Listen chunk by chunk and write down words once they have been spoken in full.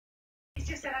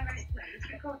said I'm going to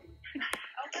it's recording.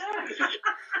 Oh,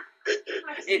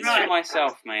 It's for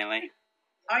myself mainly.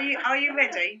 Are you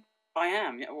ready? I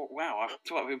am. Yeah. Well, wow. I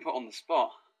feel like we've been put on the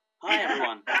spot. Hi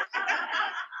everyone. No,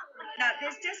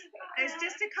 there's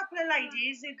just a couple of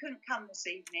ladies who couldn't come this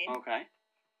evening. Okay.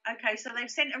 Okay, so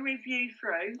they've sent a review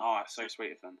through. Oh, that's so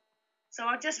sweet of them. So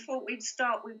I just thought we'd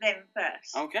start with them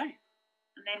first. Okay.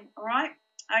 And then, all right?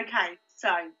 Okay,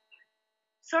 so,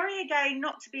 sorry again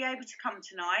not to be able to come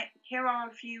tonight. Here are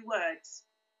a few words.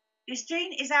 This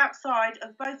gene is outside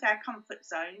of both our comfort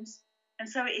zones, and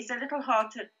so it is a little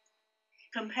hard to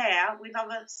compare with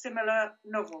other similar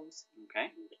novels.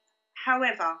 Okay.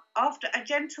 However, after a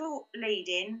gentle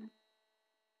lead-in,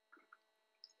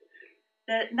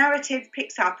 the narrative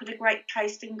picks up at a great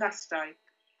pace and gusto.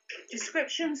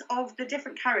 Descriptions of the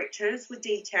different characters were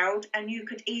detailed, and you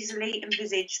could easily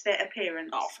envisage their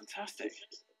appearance. Oh, fantastic.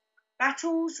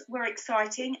 Battles were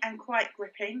exciting and quite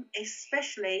gripping,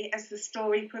 especially as the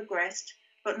story progressed,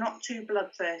 but not too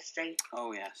bloodthirsty.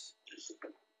 Oh, yes.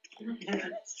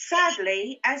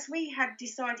 Sadly, as we had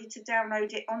decided to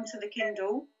download it onto the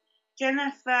Kindle,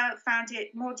 Jennifer found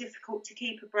it more difficult to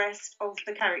keep abreast of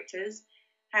the characters,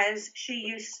 as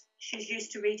she's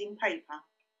used to reading paper.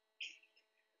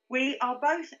 We are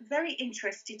both very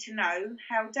interested to know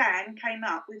how Dan came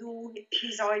up with all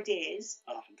his ideas.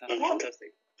 Oh,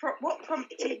 fantastic. What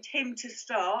prompted him to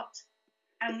start,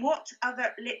 and what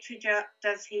other literature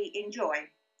does he enjoy?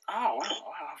 Oh,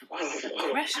 wow.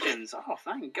 Questions. Oh,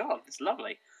 thank God. That's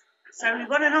lovely. So we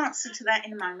want an answer to that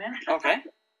in a moment. Okay.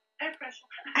 no pressure.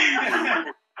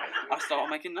 I'll start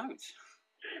making notes.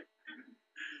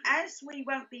 As we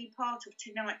won't be part of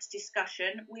tonight's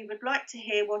discussion, we would like to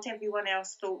hear what everyone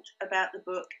else thought about the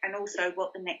book and also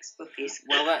what the next book is.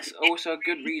 Well, that's also a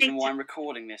good reason why I'm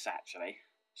recording this, actually.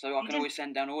 So I can always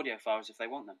send down audio files if they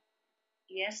want them.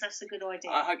 Yes, that's a good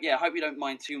idea. I hope you don't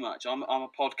mind too much. I'm a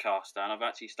podcaster, and I've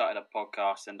actually started a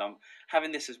podcast, and I'm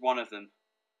having this as one of them.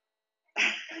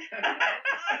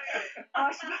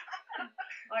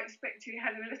 I expect you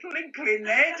had a little inkling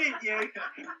there, didn't you?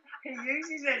 He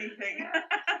uses anything.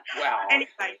 Wow.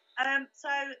 Anyway,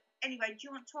 do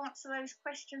you want to answer those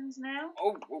questions now?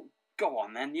 Oh, well, go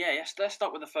on then. Yeah, yes. Let's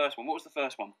start with the first one. What was the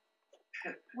first one?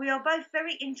 We are both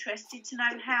very interested to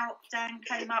know how Dan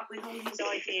came up with all his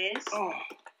ideas. Oh,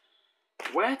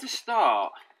 where to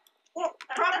start? What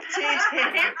prompted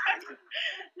him?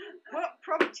 What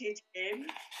prompted him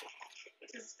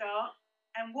to start?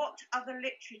 And what other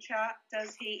literature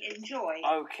does he enjoy?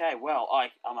 Okay, well,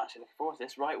 I'm actually looking forward to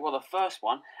this. Right, well, the first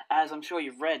one, as I'm sure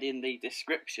you've read in the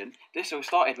description, this all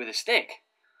started with a stick.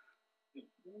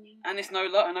 And it's no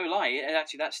lie,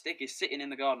 actually that stick is sitting in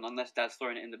the garden unless Dad's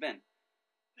throwing it in the bin.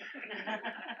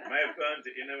 May have burned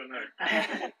it, you never know.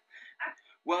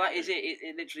 Well, that is it.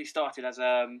 It literally started as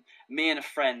me and a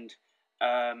friend.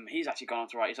 He's actually gone on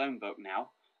to write his own book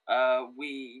now.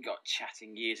 We got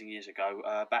chatting years and years ago,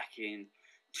 back in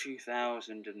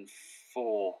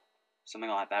 2004, something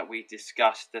like that. We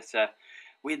discussed that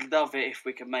we'd love it if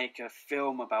we could make a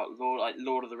film about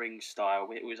Lord of the Rings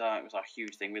style. It was a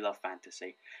huge thing. We love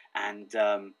fantasy, and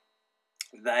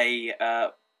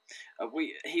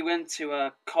he went to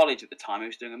a college at the time. He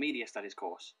was doing a media studies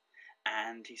course,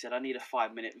 and he said, "I need a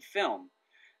 5-minute film."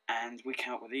 And we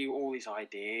came up with all these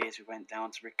ideas. We went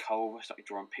down to Reculver, started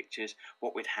drawing pictures,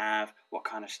 what we'd have, what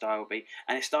kind of style would be.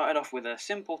 And it started off with a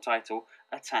simple title,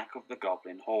 Attack of the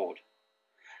Goblin Horde.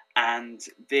 And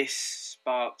this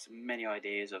sparked many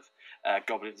ideas of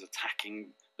goblins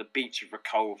attacking the beach of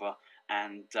Reculver.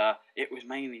 And it was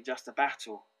mainly just a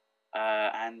battle.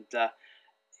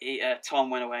 Tom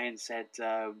went away and said,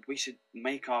 we should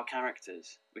make our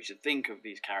characters. We should think of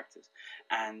these characters.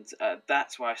 And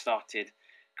that's why I started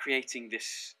creating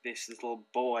this little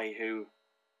boy who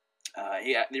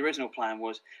the original plan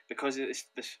was, because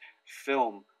this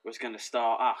film was going to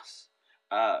star us,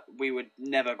 we would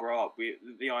never grow up.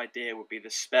 The idea would be there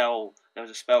was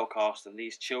a spell cast and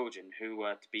these children who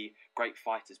were to be great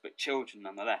fighters, but children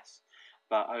nonetheless.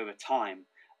 But over time,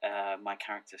 my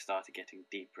character started getting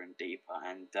deeper and deeper,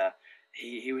 and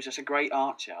he was just a great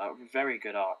archer, a very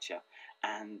good archer,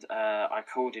 and I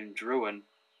called him Druin,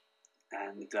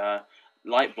 and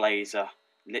Lightblaser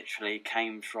literally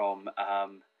came from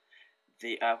what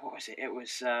was it? It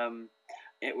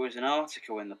was an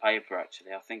article in the paper,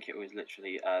 actually. I think it was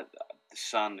literally the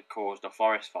sun caused a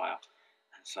forest fire,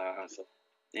 and so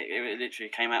it literally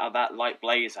came out of that,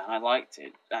 Lightblaser, and I liked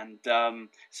it. And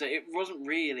so it wasn't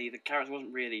really,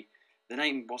 the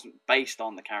name wasn't based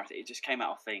on the character. It just came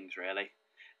out of things, really.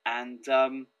 And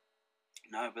no,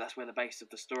 but that's where the base of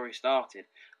the story started.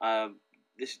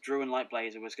 this Druid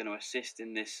Lightblaser was going to assist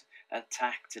in this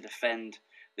attack to defend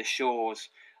the shores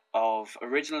of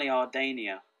originally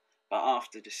Ardania, but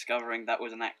after discovering that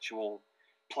was an actual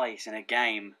place in a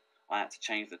game, I had to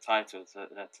change the title to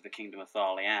the Kingdom of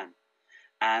Tharlian.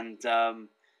 And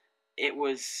it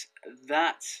was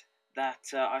that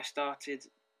I started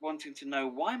wanting to know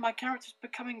why my character's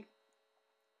becoming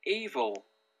evil.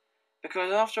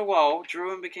 Because after a while,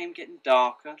 Druin became getting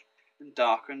darker and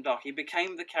darker and darker. He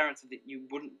became the character that you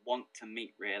wouldn't want to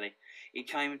meet, really. He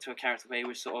came into a character where he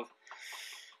was sort of,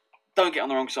 don't get on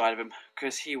the wrong side of him,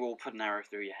 because he will put an arrow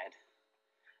through your head.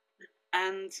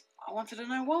 And I wanted to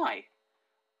know why.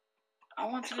 I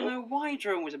wanted to know why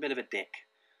Druin was a bit of a dick.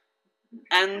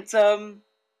 And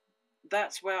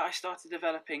that's where I started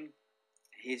developing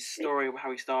his story, how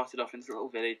he started off in this little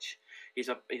village. He's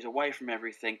away from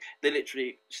everything. They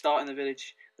literally start in the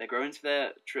village, they grow into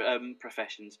their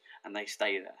professions, and they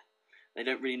stay there. They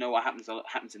don't really know what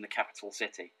happens in the capital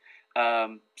city.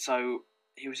 So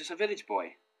he was just a village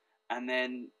boy, and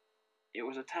then it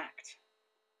was attacked.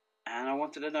 And I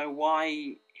wanted to know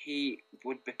why he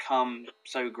would become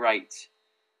so great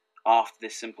after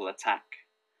this simple attack.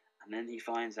 And then he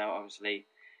finds out, obviously,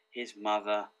 his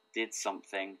mother did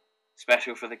something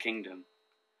special for the kingdom,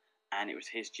 and it was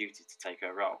his duty to take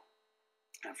her role.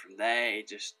 And from there, it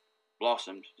just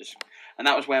blossomed. And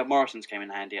that was where Morrison's came in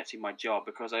handy, actually, my job,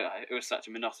 because it was such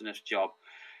a monotonous job.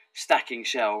 Stacking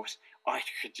shelves, I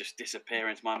could just disappear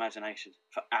into my imagination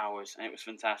for hours, and it was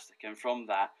fantastic. And from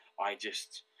that, I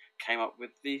just came up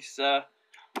with these, yeah.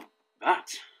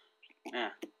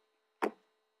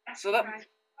 So that,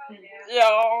 yeah,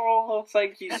 oh,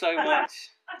 thank you so much.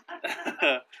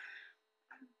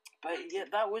 But yeah,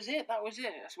 that was it.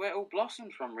 That's where it all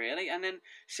blossomed from, really. And then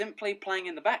simply playing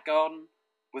in the back garden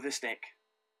with a stick.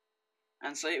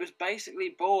 And so it was basically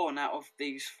born out of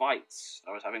these fights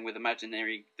I was having with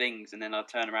imaginary things, and then I'd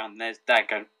turn around and there's Dad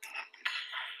going.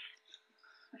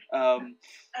 But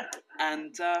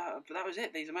that was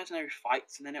it, these imaginary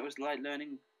fights, and then it was like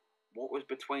learning what was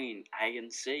between A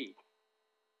and C.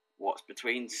 What's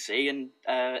between C and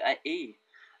E.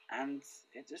 And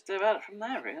it just developed from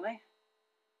there, really.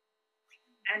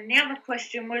 And the other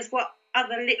question was, what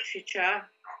other literature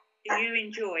do you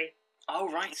enjoy?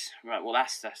 Oh, right. Well,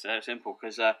 that's simple,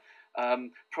 because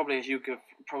probably, as you could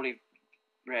probably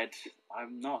read,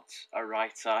 I'm not a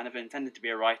writer. I never intended to be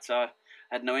a writer. I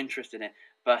had no interest in it.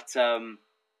 But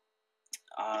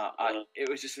it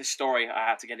was just this story. I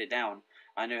had to get it down.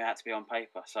 I knew it had to be on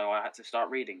paper, so I had to start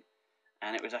reading.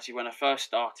 And it was actually when I first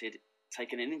started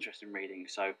taking an interest in reading.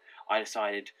 So I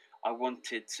decided I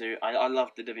wanted to. I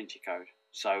loved the Da Vinci Code.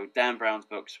 So Dan Brown's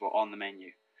books were on the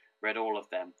menu. Read all of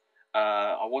them.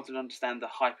 I wanted to understand the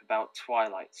hype about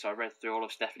Twilight, so I read through all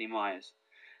of Stephanie Meyer's.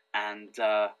 And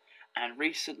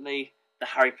recently, the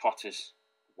Harry Potters.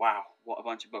 Wow, what a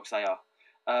bunch of books they are.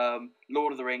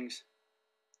 Lord of the Rings,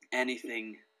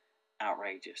 anything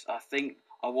outrageous.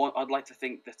 I'd like to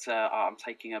think that I'm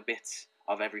taking a bit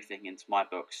of everything into my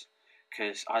books,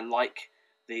 because I like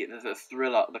the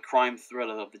thriller, the crime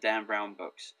thriller of the Dan Brown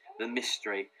books, the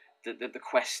mystery, the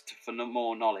quest for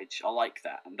more knowledge. I like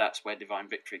that, and that's where Divine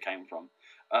Victory came from.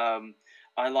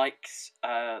 I liked,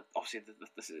 obviously,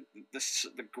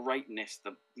 the greatness,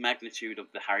 the magnitude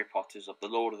of the Harry Potters, of the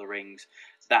Lord of the Rings.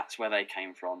 That's where they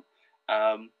came from.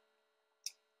 So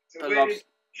where did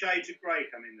Shades of Grey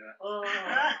come in there? Oh.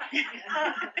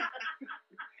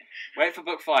 Wait for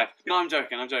book 5. No, I'm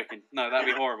joking. No, that'd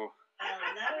be horrible.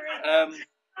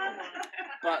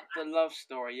 But the love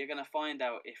story, you're going to find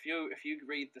out, if you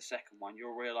read the second one,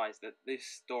 you'll realise that this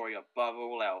story, above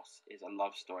all else, is a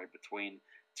love story between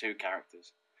two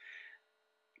characters.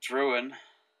 Druin, and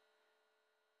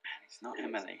it's not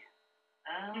Emily.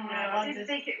 No, I didn't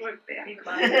think it would be.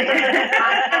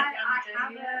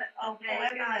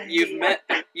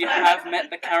 You have met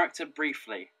the character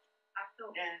briefly. I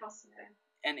thought it was possible.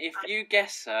 And if you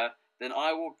guess her, then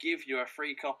I will give you a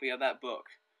free copy of that book.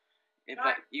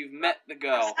 You've met the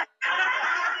girl. I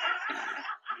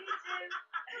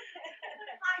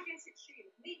guess it's she.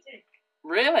 Me too.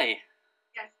 Really?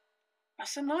 Yes.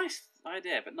 That's a nice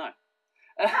idea, but no.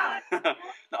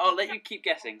 I'll let you keep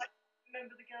guessing.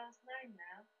 Remember the girl's name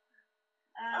now?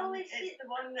 Is it's she the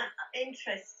one that's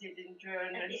interested in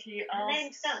Druin, and she the name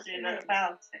asks starts you with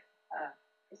about it.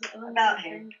 Is it About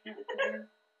him.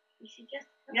 Is she just?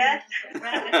 Yes.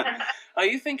 Are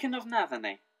you thinking of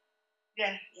Nathany?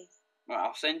 Yes. Well,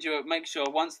 I'll send you. Make sure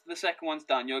once the second one's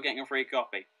done, you're getting a free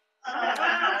copy.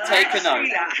 Oh, Take a note.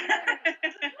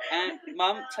 And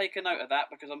Mum, take a note of that,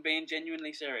 because I'm being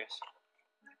genuinely serious.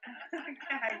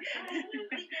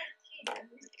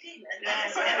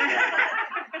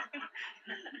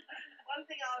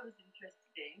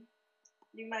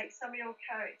 you make some of your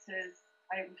characters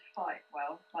able to fight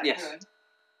well, like Yes. Druid,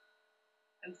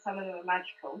 and some of them are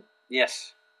magical,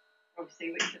 Yes.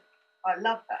 obviously, which I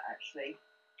love that actually.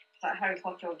 It's like Harry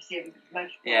Potter, obviously, everything's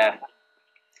magical. Yeah.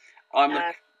 Like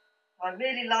that. I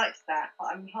really liked that, but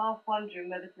I'm half wondering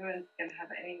whether Druid's going to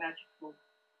have any magical.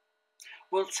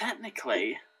 Well,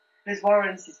 technically, Because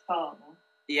Warren's his father.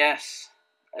 yes.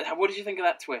 What did you think of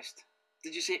that twist?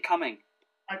 Did you see it coming?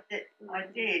 I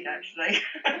did actually.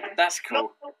 That's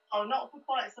cool. Not for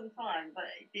quite some time, but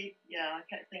it did. Yeah, I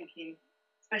kept thinking,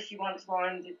 especially once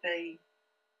Warren did the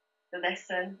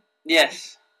lesson.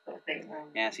 Yes. Sort of thing.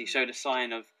 Yes, he showed a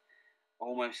sign of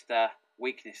almost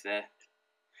weakness there.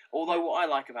 Although what I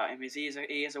like about him is he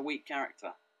is a weak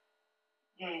character.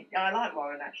 Yeah, I like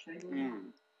Warren actually.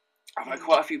 I've had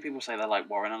quite a few people say they like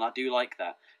Warren, and I do like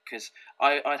that because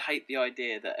I'd hate the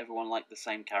idea that everyone liked the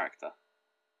same character.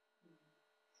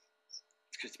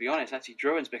 Because to be honest, actually,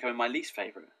 Druin's becoming my least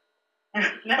favourite.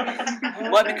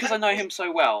 Why? Because I know him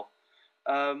so well.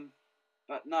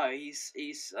 But no, he's.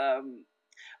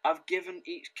 I've given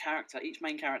each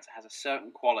main character has a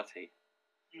certain quality.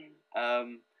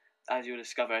 As you'll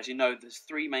discover, as you know, there's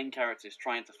 3 main characters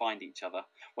trying to find each other.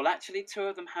 Well, actually, 2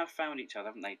 of them have found each other,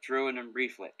 haven't they? Druin and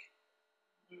Reflick.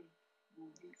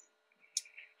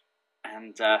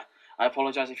 And I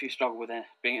apologise if you struggle with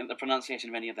the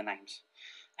pronunciation of any of the names.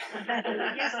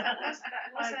 Yes, that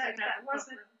was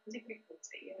a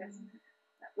difficulty. Yes.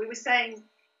 We were saying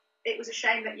it was a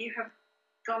shame that you have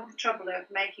gone to the trouble of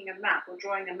making a map or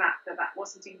drawing a map that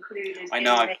wasn't included. I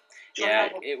know. Your Yeah,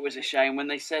 novel. it was a shame when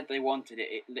they said they wanted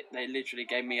it. They literally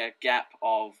gave me a gap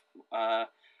of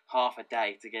half a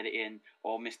day to get it in,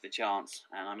 or missed the chance,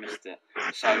 and I missed it.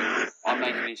 So I'm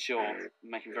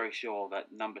making very sure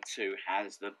that number 2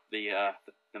 has the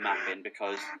map in,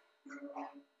 because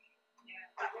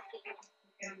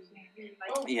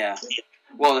yeah.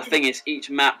 Well, the thing is, each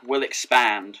map will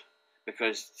expand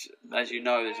because, as you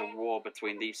know, there's a war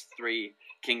between these 3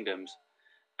 kingdoms,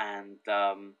 and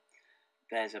and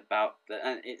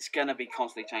it's going to be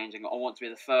constantly changing. I want to be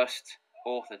the first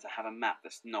author to have a map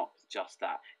that's not just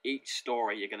that. Each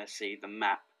story you're going to see the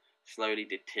map slowly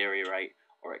deteriorate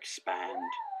or expand,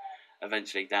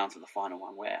 eventually down to the final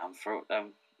one where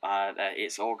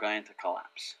it's all going to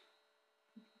collapse.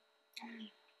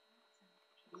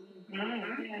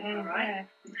 Right.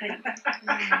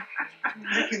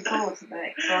 Looking forward to the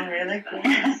next one, really.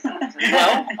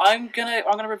 Well, I'm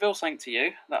gonna reveal something to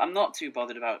you that I'm not too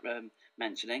bothered about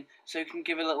mentioning, so you can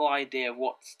give a little idea of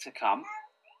what's to come.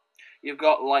 You've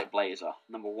got Lightblaser,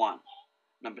 number 1.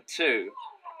 Number 2,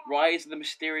 Rise of the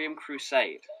Mysterium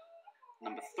Crusade.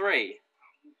 Number 3,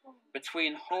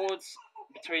 Between Hordes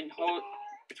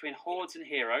and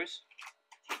Heroes,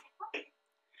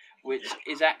 which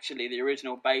is actually the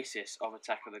original basis of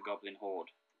Attack of the Goblin Horde.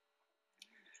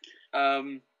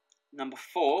 Number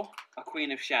 4, A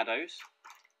Queen of Shadows.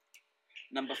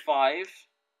 Number 5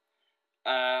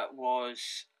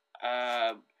 was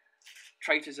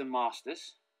Traitors and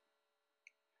Masters.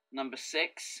 Number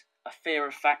 6, A Fear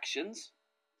of Factions.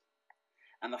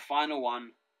 And the final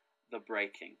one, The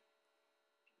Breaking.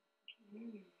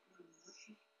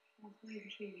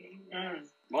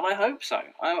 Well, I hope so.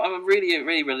 I'm really,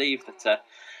 really relieved that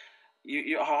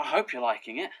I hope you're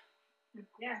liking it.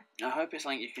 Yeah. I hope it's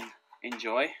something you can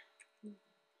enjoy.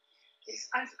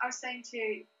 I was saying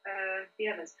to the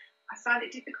others, I found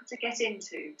it difficult to get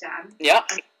into, Dan. Yeah.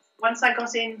 And once I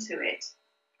got into it,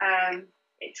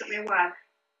 it took me a while.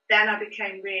 Then I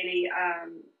became really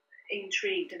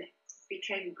intrigued, and it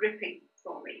became gripping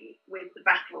for me with the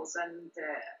battles and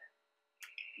the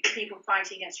people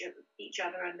fighting against each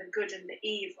other, and the good and the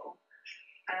evil.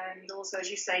 And also, as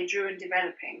you say, Druin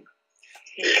developing,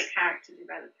 his character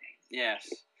developing. Yes.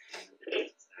 So,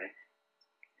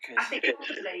 I think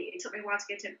probably it took me a while to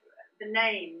get in. The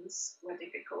names were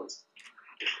difficult.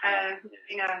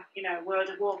 Being a World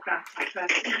of Warcraft type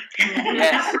person.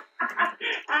 Yes.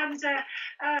 And second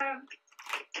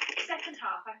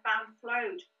half, I found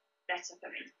flowed better for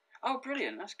me. Oh,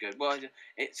 brilliant! That's good. Well,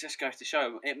 it just goes to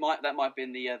show that might have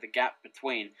been the gap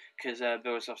between, because there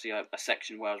was obviously a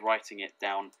section where I was writing it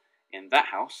down in that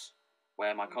house,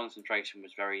 where my concentration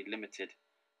was very limited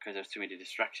because there was too many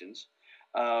distractions,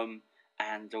 and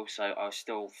also I was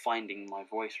still finding my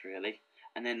voice really,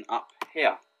 and then up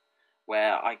here,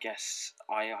 where I guess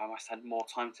I must have had more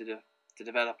time to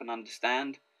develop and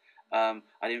understand. I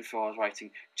didn't feel I was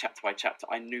writing chapter by chapter.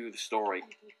 I knew the story,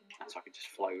 and so I could just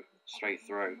flow straight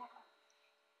through.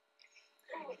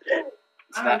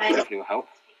 So that hopefully will help.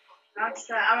 I'm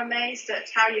amazed at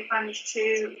how you managed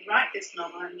to write this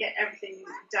novel and get everything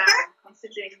down,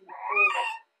 considering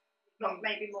all got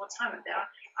maybe more time up there.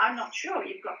 I'm not sure.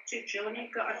 You've got 2 children,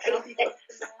 you've got a job, you've got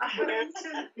a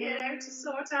home to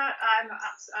sort out.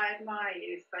 I admire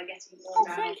you for getting it all Oh,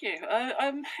 down. thank you.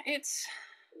 It's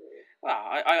well,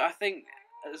 I think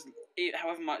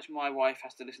however much my wife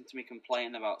has to listen to me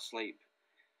complain about sleep,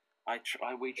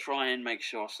 we try and make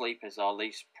sure sleep is our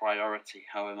least priority.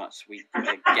 However much we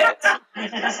get.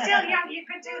 You're still young, you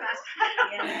can do that.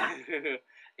 Yeah.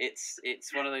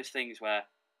 It's one of those things where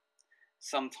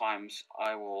sometimes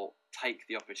I will take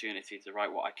the opportunity to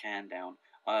write what I can down.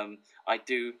 I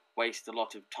do waste a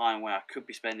lot of time where I could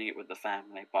be spending it with the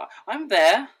family, but I'm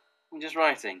there. I'm just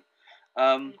writing.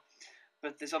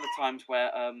 But there's other times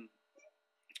where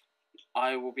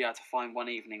I will be able to find one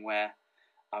evening where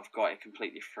I've got it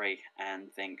completely free and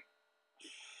think,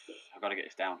 I've got to get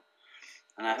this down.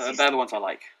 And they're the ones I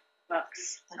like.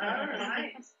 Starbucks.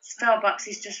 Right. Starbucks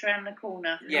is just round the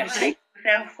corner. Yes. Right.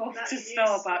 Self off to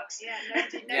Starbucks.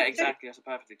 Yeah, exactly. That's a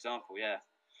perfect example, yeah.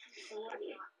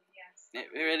 Yes. It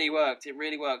really worked. It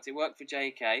really worked. It worked for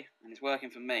JK, and it's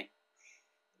working for me.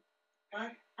 Well,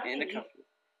 I In think the you, couple.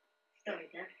 sorry,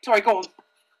 Dan, Sorry, go on.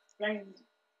 explained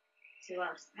to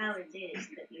us how it is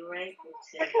that you're able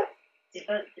to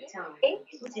devote the time,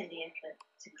 put in the effort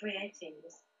to creating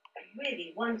this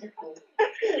really wonderful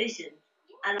vision.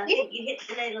 And I think you hit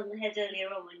the nail on the head earlier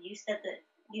on when you said that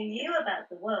you knew about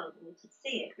the world and you could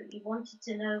see it, but you wanted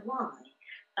to know why.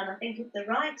 And I think if the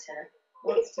writer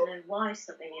wants to know why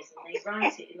something is and they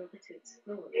write it in order to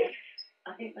explore it,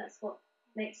 I think that's what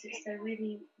makes it so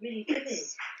really, really vivid.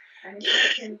 And if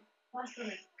I can pass on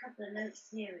a couple of notes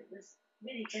here, it was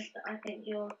really just that I think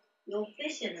your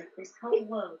vision of this whole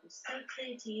world is so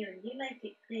clear to you, and you make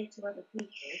it clear to other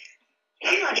people.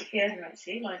 Unlike Fiona,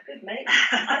 actually, my good mate,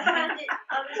 I found it.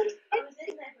 I was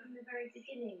in there from the very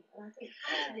beginning, and I think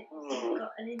part of it is you've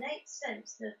got an innate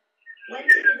sense of when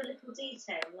to give a little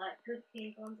detail, like good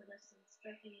King Gondolas and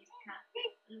stroking his cat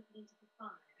and looking into the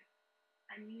fire.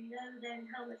 And you know then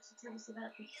how much to tell us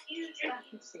about the huge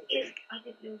battle scene. I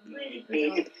think you're really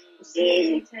good on the small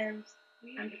details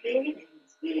and the big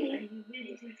things. And you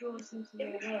really do draw us into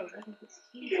your world. I think it's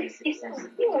hugely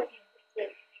successful.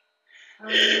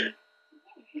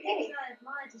 Things I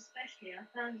admired especially, I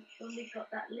found when we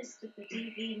got that list of the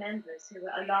DV members who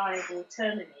were alive or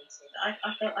terminated, I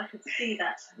felt I could see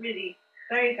that really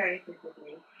very, very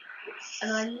vividly.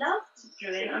 And I loved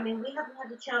Druin. I mean, we haven't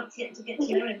had a chance yet to get to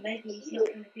know him. Maybe he's not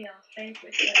going to be our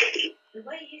favourite. But the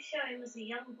way you show him as a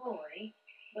young boy,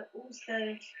 but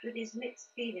also with his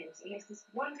mixed feelings, and there's this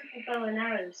wonderful bow and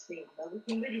arrow scene where we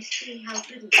can really see how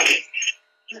good he is.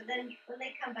 But then when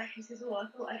they come back, he says, "Oh, I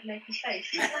thought I'd make a face."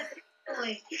 It's like a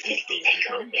boy.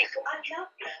 I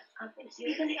love that. I think the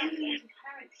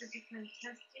characters are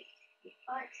fantastic. The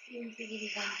fight scenes are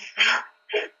really wonderful.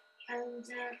 And although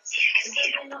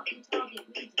they're not your target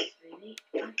readers, really,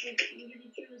 I think you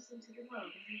really drew us into the world.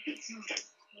 I think it's nice.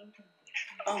 Well done.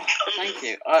 Oh, thank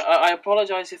you. I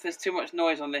apologise if there's too much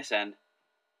noise on this end.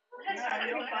 No,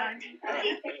 you're fine.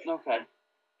 Okay.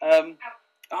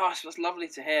 Oh, that's lovely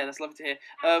to hear. That's lovely to hear.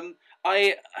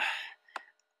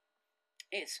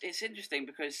 It's interesting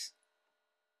because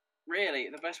really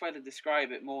the best way to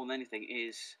describe it more than anything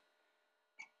is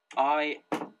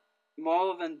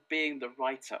more than being the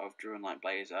writer of Drew and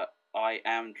Lightblaser, I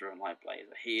am Drew and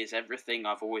Lightblaser. He is everything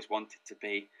I've always wanted to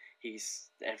be. He's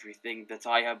everything that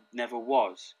I have never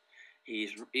was.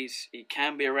 He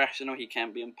can be irrational. He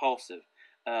can be impulsive.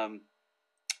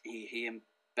 He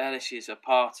embellishes a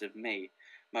part of me,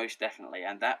 most definitely,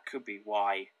 and that could be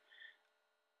why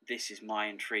this is my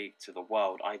intrigue to the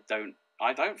world. I don't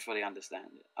fully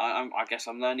understand it. I guess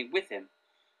I'm learning with him.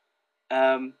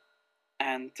 And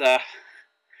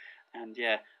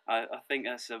yeah, I think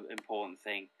that's an important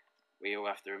thing. We all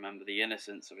have to remember the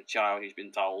innocence of a child who's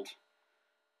been told,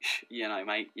 you know,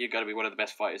 mate, you've got to be one of the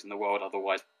best fighters in the world,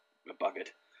 otherwise we're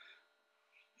buggered.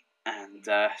 And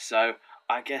so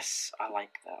I guess I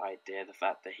like that idea, the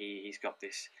fact that he's got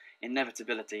this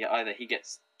inevitability. Either he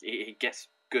gets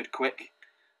good quick,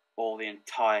 or the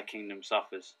entire kingdom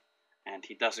suffers, and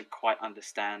he doesn't quite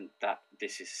understand that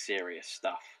this is serious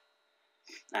stuff.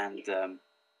 And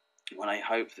when I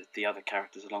hope that the other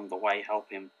characters along the way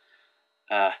help him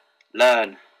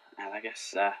learn, and I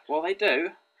guess well they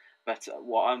do, but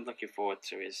what I'm looking forward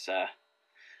to is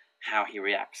how he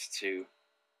reacts to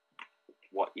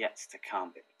what yet to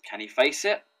come. Can he face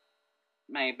it?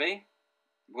 Maybe.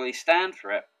 Will he stand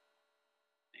for it?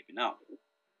 Maybe not.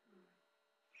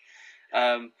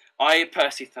 I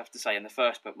personally have to say, in the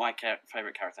first book, my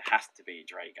favourite character has to be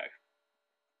Drago.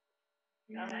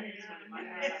 Yeah, that is one of my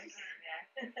favourites.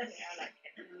 Yeah, I like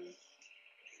it.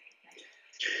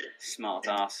 Smart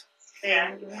ass.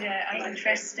 Yeah,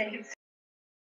 interesting.